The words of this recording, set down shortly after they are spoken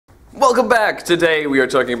Welcome back! Today we are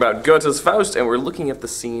talking about Goethe's Faust, and we're looking at the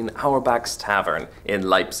scene Auerbach's Tavern in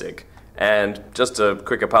Leipzig. And just a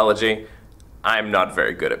quick apology, I'm not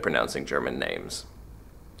very good at pronouncing German names.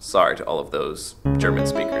 Sorry to all of those German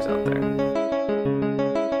speakers out there.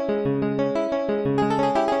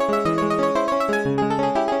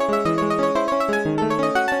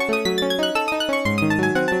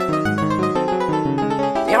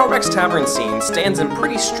 The Auerbach's Tavern scene stands in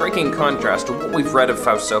pretty striking contrast to what we've read of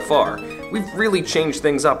Faust so far. We've really changed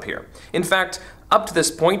things up here. In fact, up to this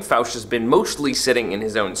point, Faust has been mostly sitting in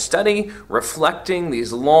his own study, reflecting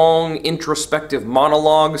these long, introspective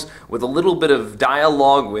monologues with a little bit of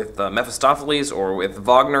dialogue with Mephistopheles or with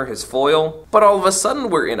Wagner, his foil. But all of a sudden,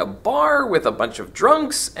 we're in a bar with a bunch of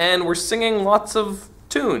drunks, and we're singing lots of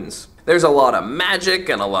tunes. There's a lot of magic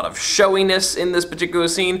and a lot of showiness in this particular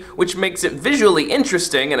scene, which makes it visually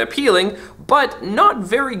interesting and appealing, but not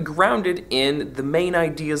very grounded in the main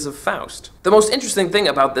ideas of Faust. The most interesting thing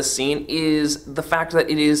about this scene is the fact that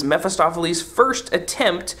it is Mephistopheles' first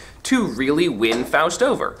attempt to really win Faust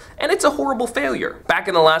over, and it's a horrible failure. Back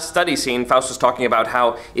in the last study scene, Faust was talking about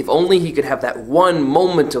how if only he could have that one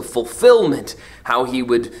moment of fulfillment, how he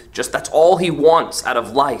would just, that's all he wants out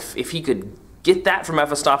of life. If he could get that from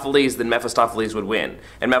Mephistopheles, then Mephistopheles would win.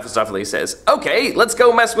 And Mephistopheles says, okay, let's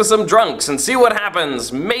go mess with some drunks and see what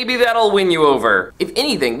happens. Maybe that'll win you over. If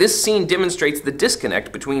anything, this scene demonstrates the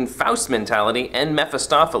disconnect between Faust's mentality and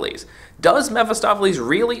Mephistopheles. Does Mephistopheles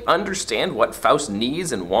really understand what Faust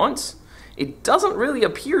needs and wants? It doesn't really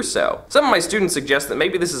appear so. Some of my students suggest that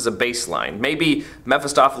maybe this is a baseline. Maybe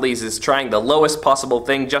Mephistopheles is trying the lowest possible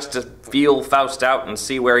thing just to feel Faust out and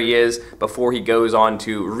see where he is before he goes on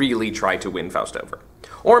to really try to win Faust over.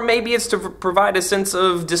 Or maybe it's to provide a sense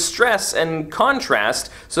of distress and contrast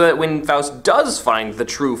so that when Faust does find the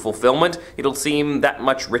true fulfillment, it'll seem that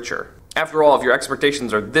much richer. After all, if your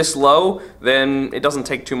expectations are this low, then it doesn't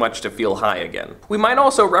take too much to feel high again. We might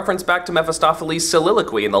also reference back to Mephistopheles'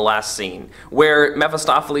 soliloquy in the last scene, where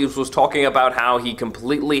Mephistopheles was talking about how he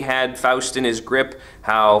completely had Faust in his grip,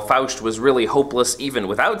 how Faust was really hopeless even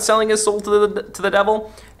without selling his soul to the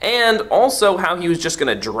devil, and also how he was just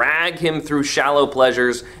going to drag him through shallow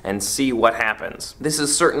pleasures and see what happens. This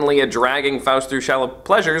is certainly a dragging Faust through shallow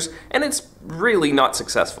pleasures, and it's really not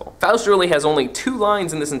successful. Faust really has only two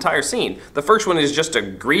lines in this entire scene. The first one is just a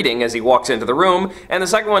greeting as he walks into the room, and the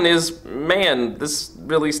second one is, man, this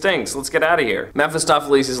really stinks, let's get out of here.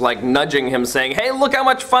 Mephistopheles is like nudging him, saying, hey, look how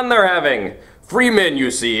much fun they're having! Free men, you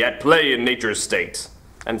see, at play in nature's state.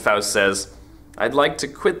 And Faust says, I'd like to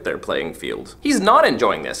quit their playing field. He's not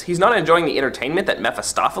enjoying this. He's not enjoying the entertainment that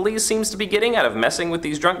Mephistopheles seems to be getting out of messing with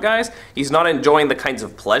these drunk guys. He's not enjoying the kinds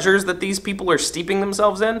of pleasures that these people are steeping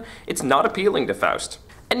themselves in. It's not appealing to Faust.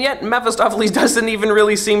 And yet Mephistopheles doesn't even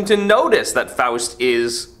really seem to notice that Faust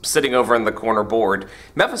is sitting over in the corner bored.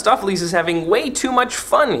 Mephistopheles is having way too much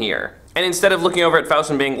fun here. And instead of looking over at Faust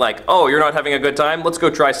and being like, oh, you're not having a good time, let's go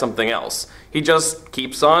try something else, he just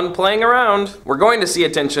keeps on playing around. We're going to see a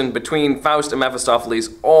tension between Faust and Mephistopheles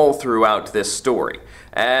all throughout this story,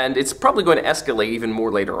 and it's probably going to escalate even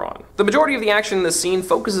more later on. The majority of the action in this scene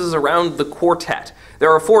focuses around the quartet.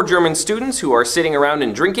 There are 4 German students who are sitting around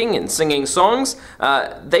and drinking and singing songs.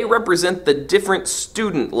 They represent the different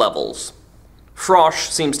student levels. Frosch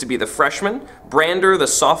seems to be the freshman, Brander the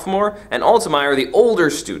sophomore, and Altemeyer the older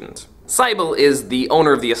student. Seibel is the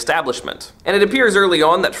owner of the establishment, and it appears early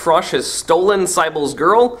on that Frosch has stolen Seibel's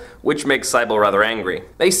girl, which makes Seibel rather angry.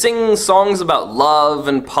 They sing songs about love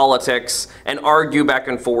and politics, and argue back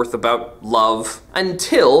and forth about love,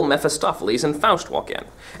 until Mephistopheles and Faust walk in.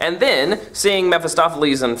 And then, seeing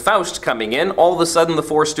Mephistopheles and Faust coming in, all of a sudden the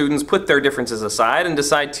 4 students put their differences aside and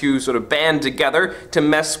decide to sort of band together to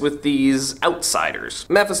mess with these outsiders.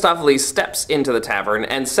 Mephistopheles steps into the tavern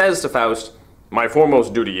and says to Faust, my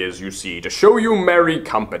foremost duty is, you see, to show you merry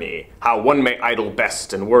company, how one may idle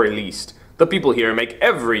best and worry least. The people here make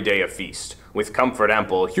every day a feast. With comfort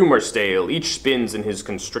ample, humor stale, each spins in his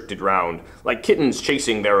constricted round, like kittens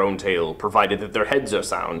chasing their own tail, provided that their heads are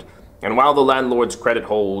sound. And while the landlord's credit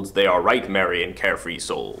holds, they are right merry and carefree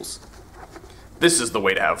souls. This is the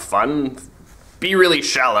way to have fun. Be really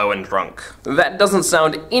shallow and drunk. That doesn't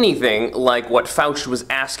sound anything like what Faust was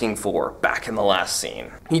asking for back in the last scene.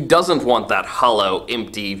 He doesn't want that hollow,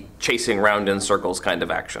 empty, chasing round in circles kind of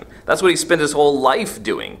action. That's what he spent his whole life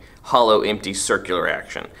doing, hollow, empty, circular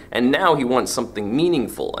action. And now he wants something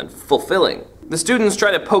meaningful and fulfilling. The students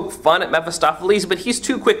try to poke fun at Mephistopheles, but he's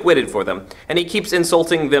too quick-witted for them, and he keeps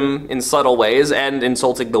insulting them in subtle ways and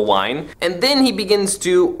insulting the wine, and then he begins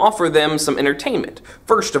to offer them some entertainment.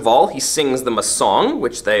 First of all, he sings them a song,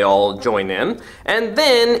 which they all join in, and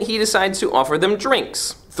then he decides to offer them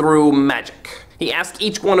drinks. through magic. He asked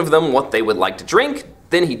each one of them what they would like to drink,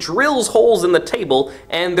 then he drills holes in the table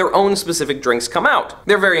and their own specific drinks come out.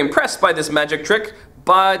 They're very impressed by this magic trick,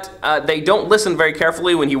 but they don't listen very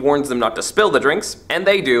carefully when he warns them not to spill the drinks, and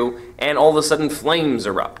they do, and all of a sudden flames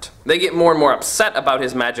erupt. They get more and more upset about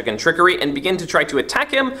his magic and trickery and begin to try to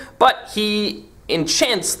attack him, but he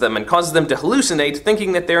enchants them and causes them to hallucinate,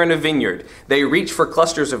 thinking that they're in a vineyard. They reach for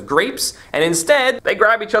clusters of grapes, and instead, they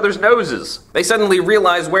grab each other's noses. They suddenly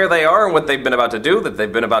realize where they are and what they've been about to do, that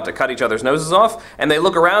they've been about to cut each other's noses off, and they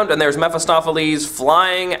look around and there's Mephistopheles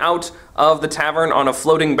flying out of the tavern on a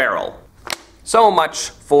floating barrel. So much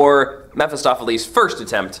for Mephistopheles' first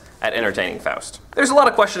attempt at entertaining Faust. There's a lot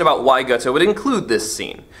of question about why Goethe would include this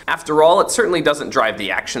scene. After all, it certainly doesn't drive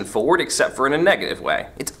the action forward except for in a negative way.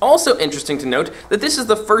 It's also interesting to note that this is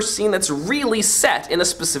the first scene that's really set in a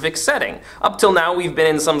specific setting. Up till now we've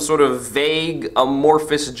been in some sort of vague,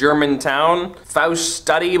 amorphous German town, Faust's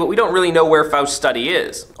study, but we don't really know where Faust's study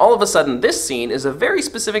is. All of a sudden this scene is a very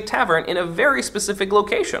specific tavern in a very specific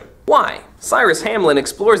location. Why? Cyrus Hamlin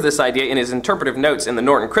explores this idea in his interpretive notes in the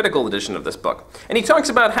Norton Critical edition of this book, and he talks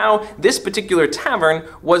about how this particular tavern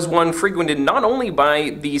was one frequented not only by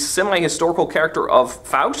the semi-historical character of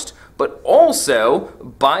Faust, but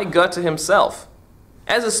also by Goethe himself.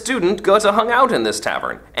 As a student, Goethe hung out in this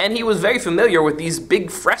tavern, and he was very familiar with these big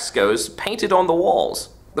frescoes painted on the walls.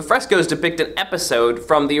 The frescoes depict an episode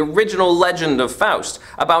from the original legend of Faust,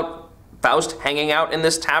 about Faust hanging out in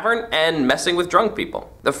this tavern and messing with drunk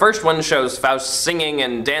people. The first one shows Faust singing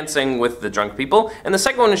and dancing with the drunk people, and the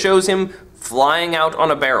second one shows him flying out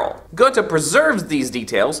on a barrel. Goethe preserves these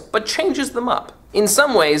details, but changes them up. In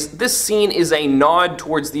some ways, this scene is a nod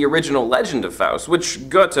towards the original legend of Faust, which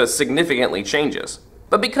Goethe significantly changes.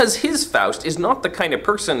 But because his Faust is not the kind of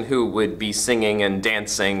person who would be singing and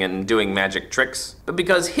dancing and doing magic tricks, but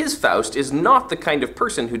because his Faust is not the kind of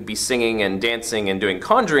person who'd be singing and dancing and doing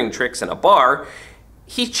conjuring tricks in a bar,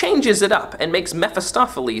 he changes it up and makes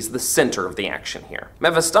Mephistopheles the center of the action here.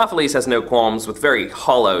 Mephistopheles has no qualms with very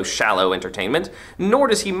hollow, shallow entertainment, nor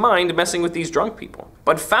does he mind messing with these drunk people.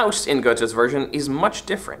 But Faust in Goethe's version is much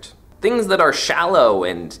different. Things that are shallow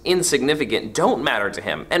and insignificant don't matter to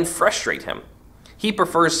him and frustrate him. He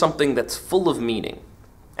prefers something that's full of meaning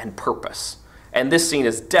and purpose. And this scene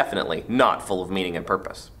is definitely not full of meaning and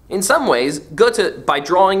purpose. In some ways, Goethe, by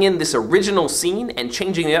drawing in this original scene and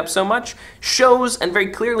changing it up so much, shows and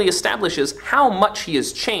very clearly establishes how much he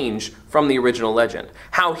has changed from the original legend.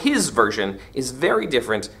 How his version is very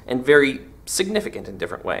different and very significant in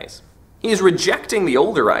different ways. He is rejecting the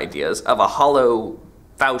older ideas of a hollow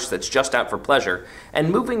Faust that's just out for pleasure,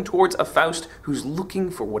 and moving towards a Faust who's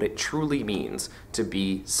looking for what it truly means to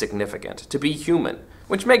be significant, to be human,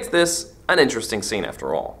 which makes this an interesting scene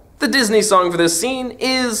after all. The Disney song for this scene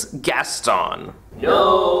is Gaston.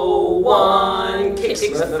 No one kicks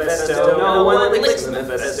Mephisto, no one licks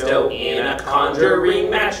Mephisto. In a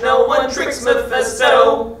conjuring match, no one tricks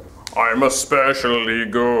Mephisto. I'm especially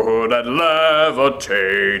good at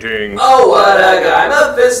levitating. Oh, what a guy,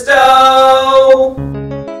 Mephisto!